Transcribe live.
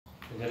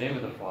In the name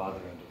of the Father,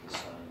 and of the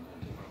Son, and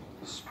of the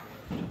Holy Spirit.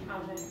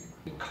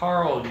 Amen.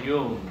 Carl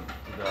Jung,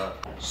 the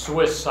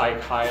Swiss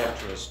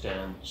psychiatrist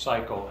and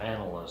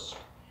psychoanalyst,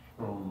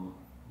 whom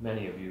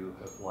many of you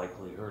have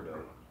likely heard of,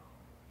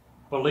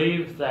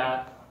 believed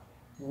that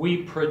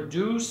we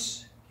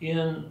produce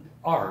in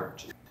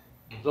art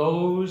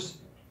those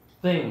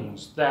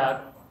things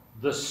that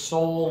the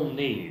soul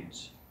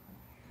needs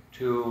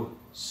to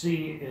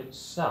see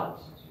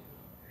itself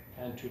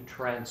and to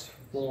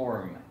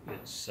transform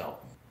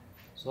itself.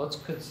 So let's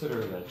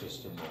consider that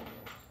just a moment.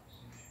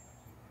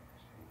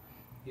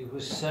 He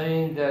was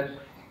saying that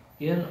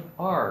in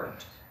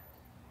art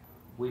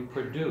we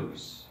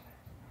produce,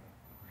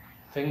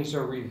 things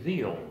are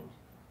revealed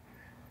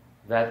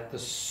that the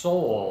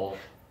soul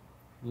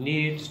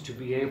needs to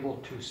be able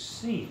to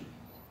see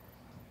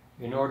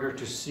in order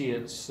to see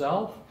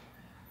itself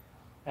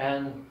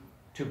and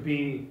to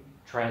be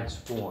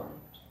transformed.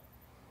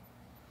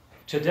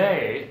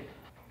 Today,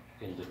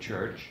 in the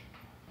church,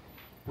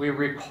 we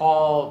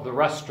recall the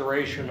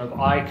restoration of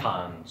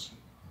icons,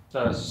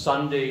 the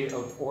Sunday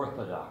of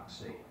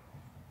Orthodoxy.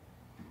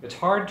 It's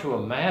hard to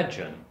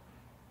imagine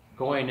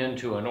going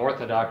into an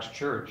Orthodox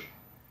church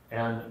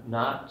and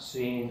not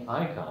seeing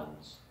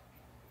icons,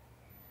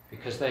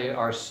 because they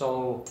are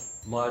so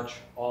much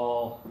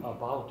all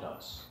about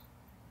us.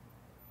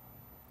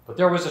 But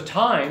there was a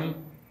time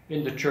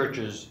in the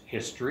church's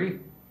history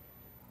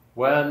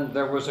when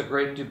there was a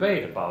great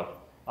debate about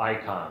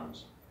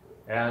icons,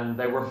 and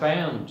they were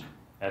banned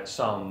at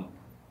some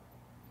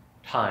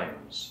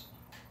times.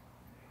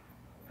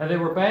 And they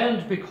were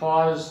banned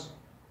because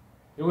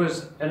it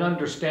was an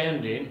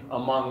understanding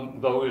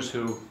among those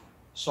who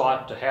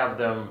sought to have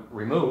them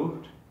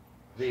removed,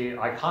 the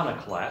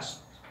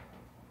iconoclasts,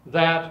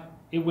 that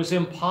it was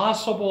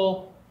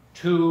impossible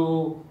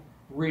to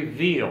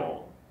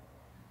reveal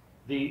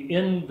the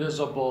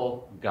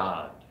invisible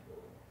God.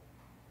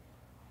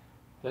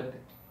 That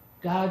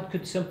God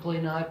could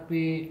simply not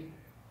be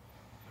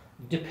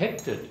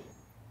depicted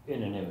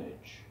in an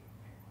image.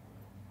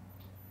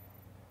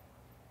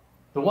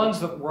 The ones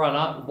that won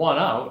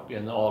out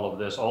in all of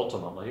this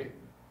ultimately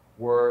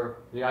were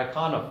the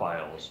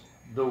iconophiles,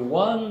 the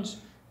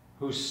ones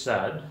who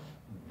said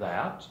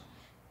that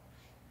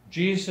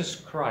Jesus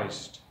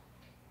Christ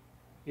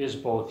is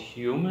both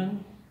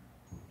human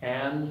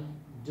and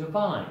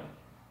divine.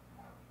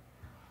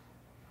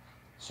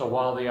 So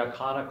while the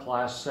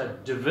iconoclasts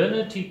said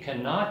divinity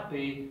cannot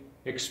be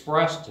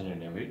expressed in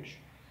an image,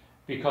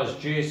 because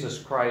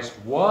Jesus Christ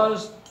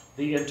was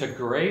the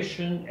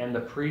integration and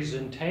the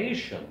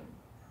presentation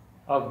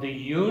of the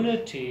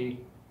unity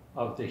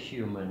of the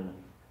human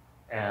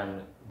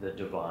and the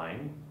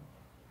divine,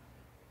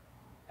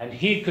 and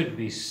he could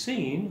be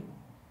seen,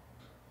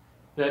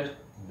 that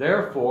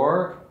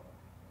therefore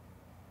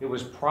it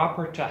was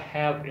proper to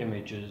have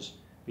images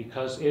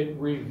because it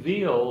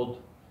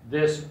revealed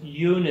this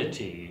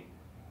unity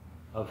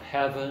of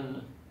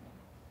heaven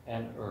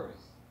and earth.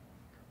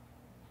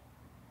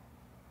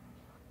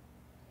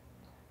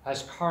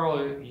 As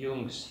Carl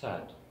Jung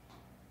said,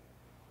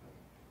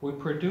 we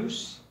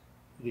produce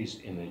these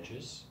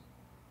images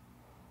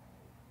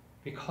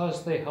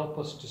because they help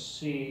us to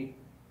see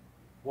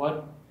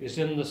what is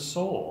in the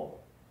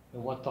soul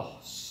and what the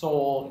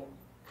soul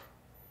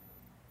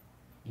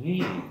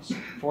needs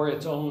for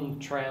its own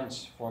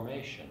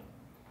transformation.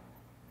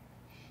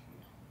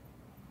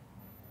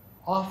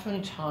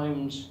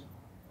 Oftentimes,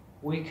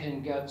 we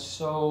can get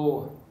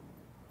so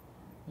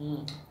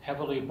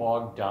heavily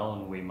bogged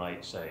down, we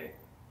might say,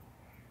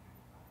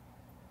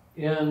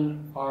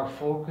 in our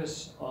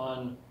focus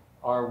on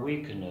our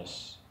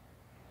weakness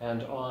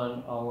and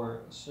on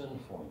our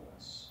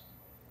sinfulness.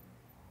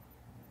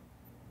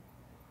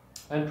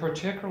 And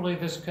particularly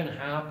this can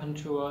happen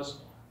to us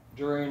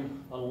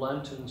during a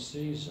Lenten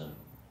season,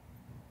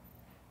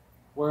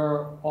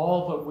 where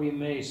all that we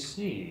may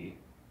see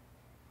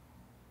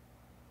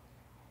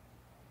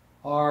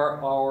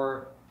are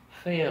our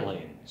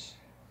failings,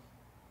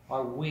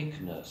 our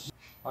weakness,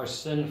 our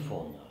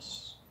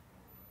sinfulness.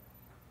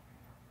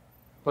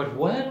 But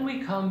when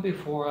we come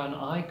before an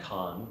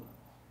icon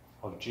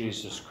of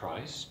Jesus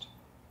Christ,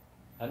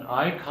 an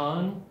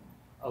icon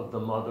of the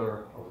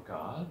Mother of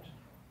God,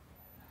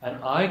 an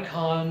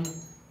icon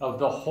of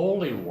the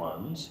holy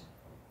ones,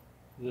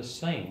 the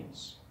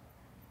saints,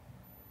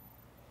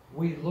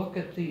 we look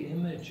at the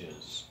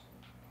images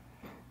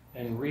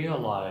and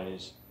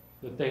realize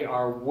that they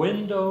are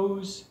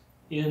windows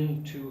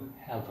into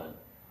heaven,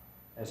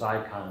 as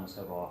icons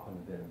have often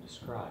been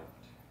described.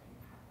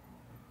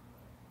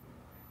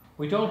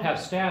 We don't have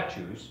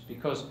statues,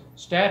 because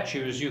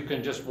statues you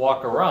can just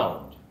walk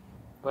around.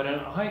 But an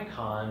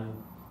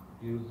icon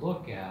you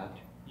look at,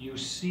 you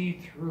see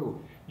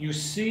through. You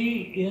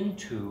see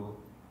into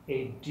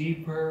a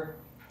deeper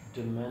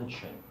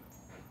dimension.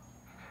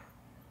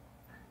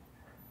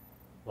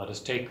 Let us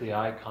take the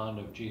icon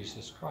of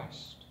Jesus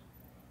Christ.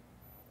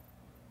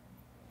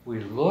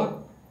 We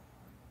look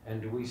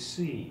and we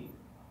see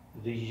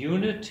the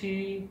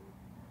unity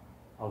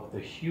of the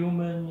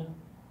human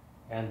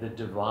and the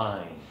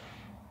divine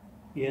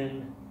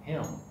in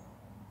him.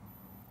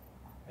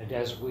 And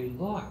as we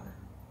look,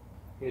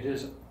 it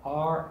is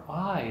our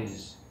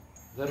eyes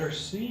that are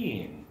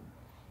seeing.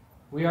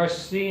 We are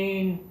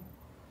seeing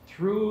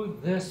through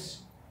this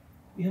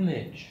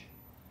image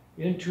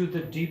into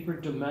the deeper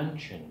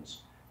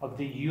dimensions of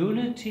the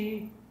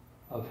unity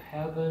of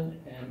heaven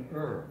and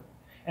earth.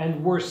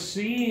 And we're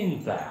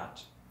seeing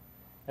that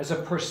as a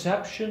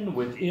perception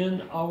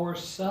within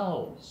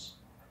ourselves.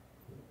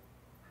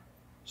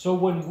 So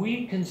when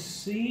we can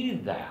see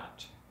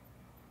that,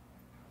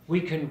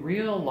 we can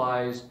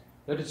realize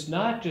that it's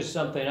not just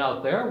something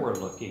out there we're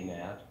looking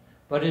at,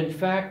 but in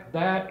fact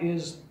that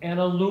is an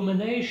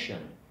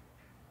illumination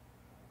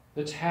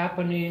that's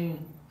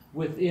happening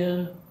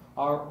within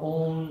our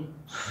own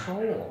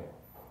soul.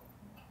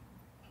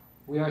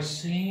 We are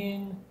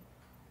seeing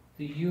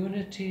the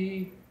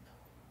unity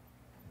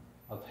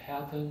of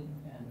heaven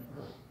and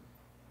earth,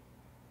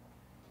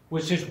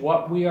 which is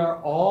what we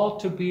are all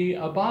to be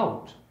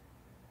about,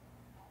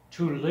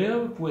 to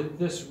live with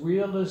this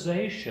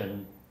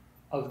realization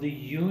of the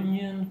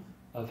union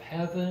of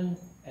heaven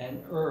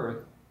and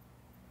earth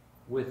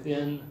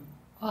within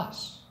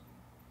us.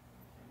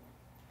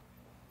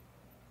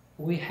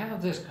 We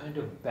have this kind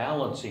of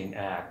balancing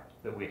act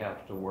that we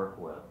have to work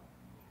with,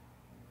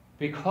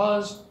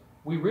 because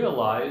we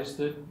realize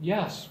that,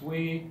 yes,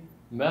 we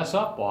mess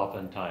up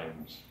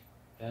oftentimes,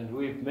 and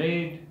we've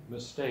made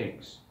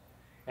mistakes,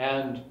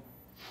 and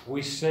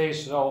we say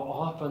so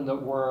often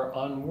that we're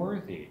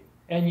unworthy.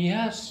 And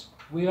yes,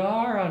 we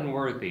are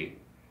unworthy,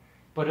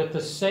 but at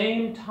the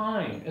same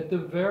time, at the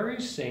very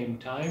same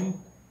time,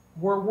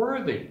 we're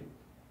worthy.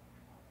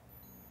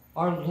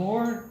 Our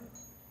Lord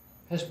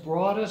has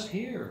brought us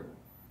here.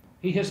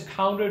 He has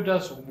counted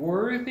us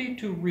worthy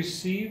to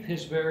receive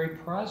his very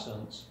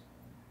presence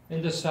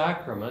in the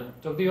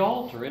sacrament of the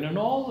altar and in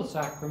all the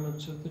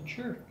sacraments of the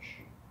church.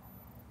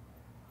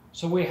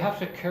 So we have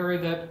to carry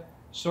that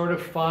sort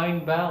of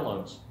fine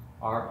balance,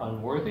 our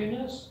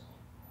unworthiness,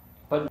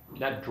 but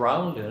not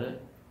drowned in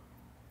it,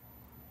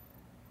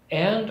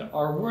 and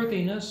our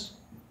worthiness,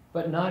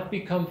 but not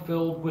become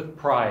filled with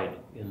pride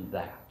in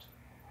that,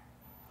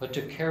 but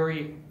to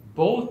carry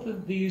both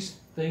of these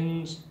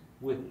things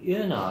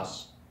within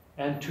us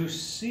and to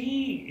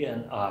see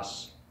in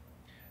us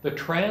the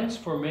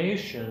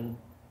transformation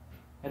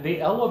and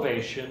the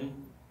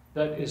elevation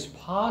that is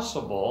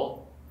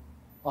possible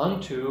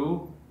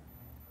unto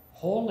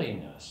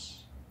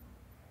holiness.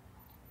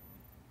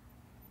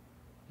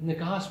 In the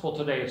gospel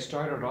today, it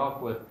started off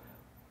with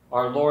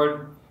our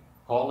Lord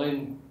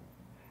calling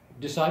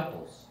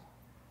disciples,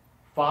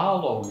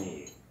 "Follow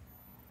me."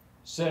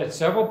 So at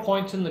several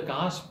points in the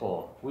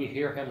gospel, we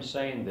hear him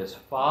saying this,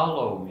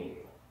 "Follow me."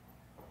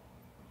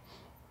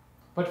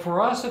 But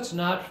for us, it's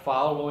not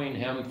following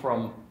him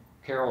from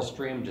Carroll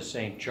Stream to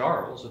St.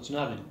 Charles. It's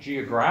not a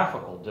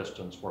geographical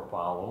distance we're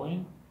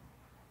following.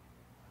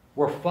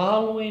 We're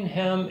following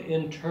him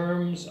in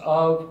terms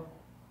of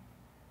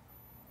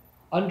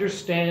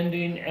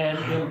understanding and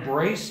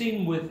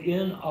embracing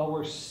within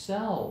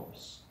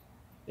ourselves,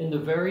 in the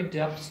very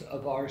depths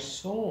of our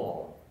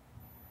soul,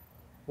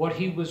 what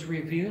he was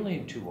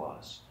revealing to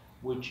us,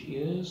 which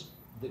is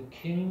the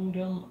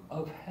kingdom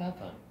of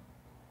heaven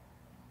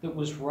that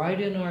was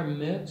right in our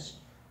midst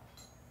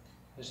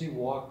as he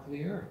walked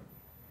the earth,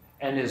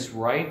 and is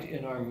right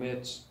in our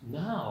midst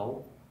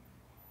now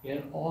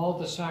in all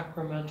the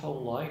sacramental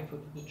life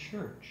of the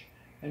church,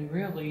 and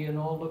really in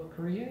all of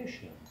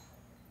creation.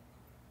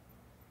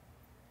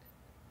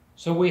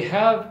 So we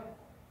have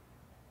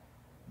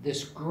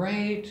this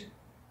great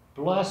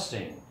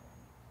blessing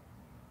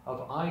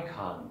of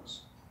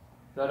icons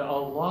that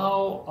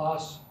allow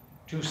us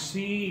to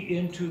see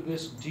into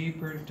this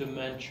deeper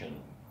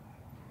dimension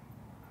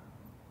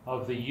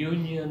of the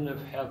union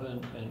of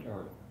heaven and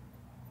earth,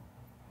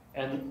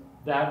 and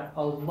that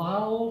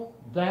allow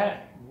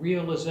that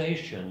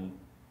realization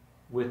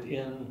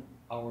within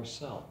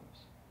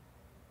ourselves.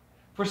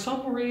 For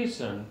some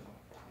reason,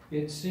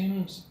 it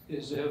seems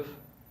as if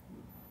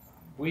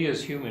we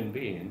as human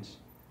beings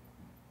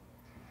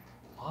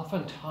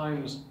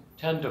oftentimes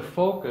tend to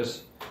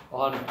focus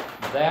on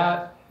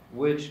that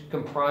which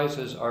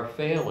comprises our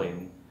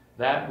failing,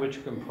 that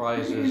which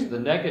comprises the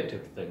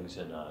negative things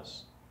in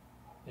us,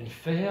 and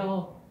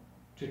fail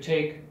to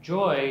take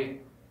joy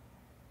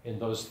in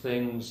those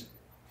things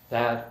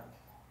that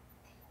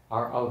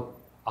are of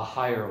a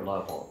higher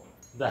level,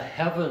 the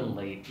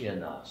heavenly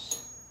in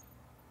us.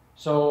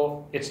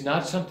 So it's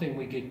not something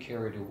we get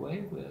carried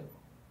away with.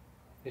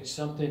 It's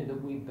something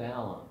that we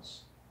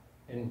balance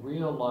and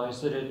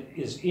realize that it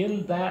is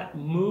in that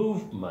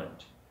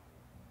movement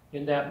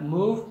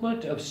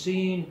of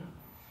seeing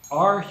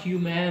our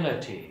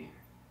humanity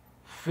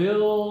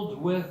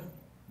filled with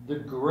the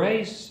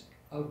grace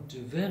of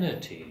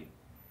divinity,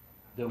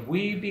 that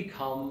we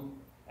become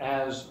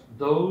as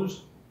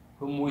those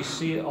whom we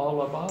see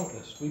all about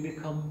us. We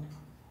become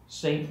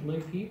saintly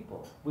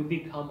people. We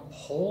become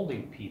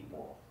holy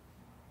people.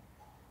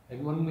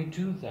 And when we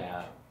do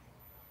that,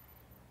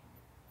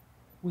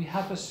 we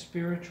have a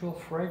spiritual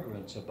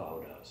fragrance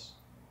about us.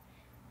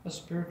 a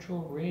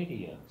spiritual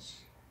radiance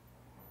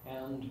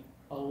and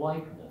a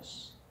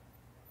lightness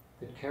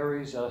that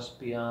carries us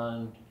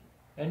beyond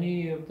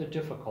any of the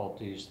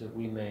difficulties that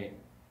we may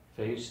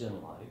face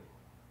in life,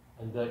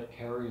 and that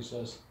carries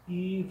us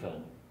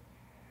even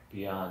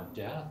beyond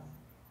death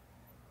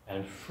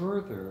and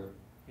further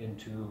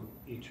into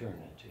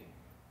eternity.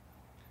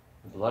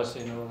 The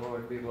blessing of the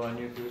Lord be upon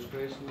you, through His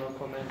grace and love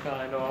for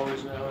mankind,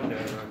 always, now, and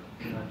ever,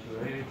 and unto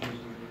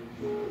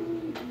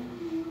ages.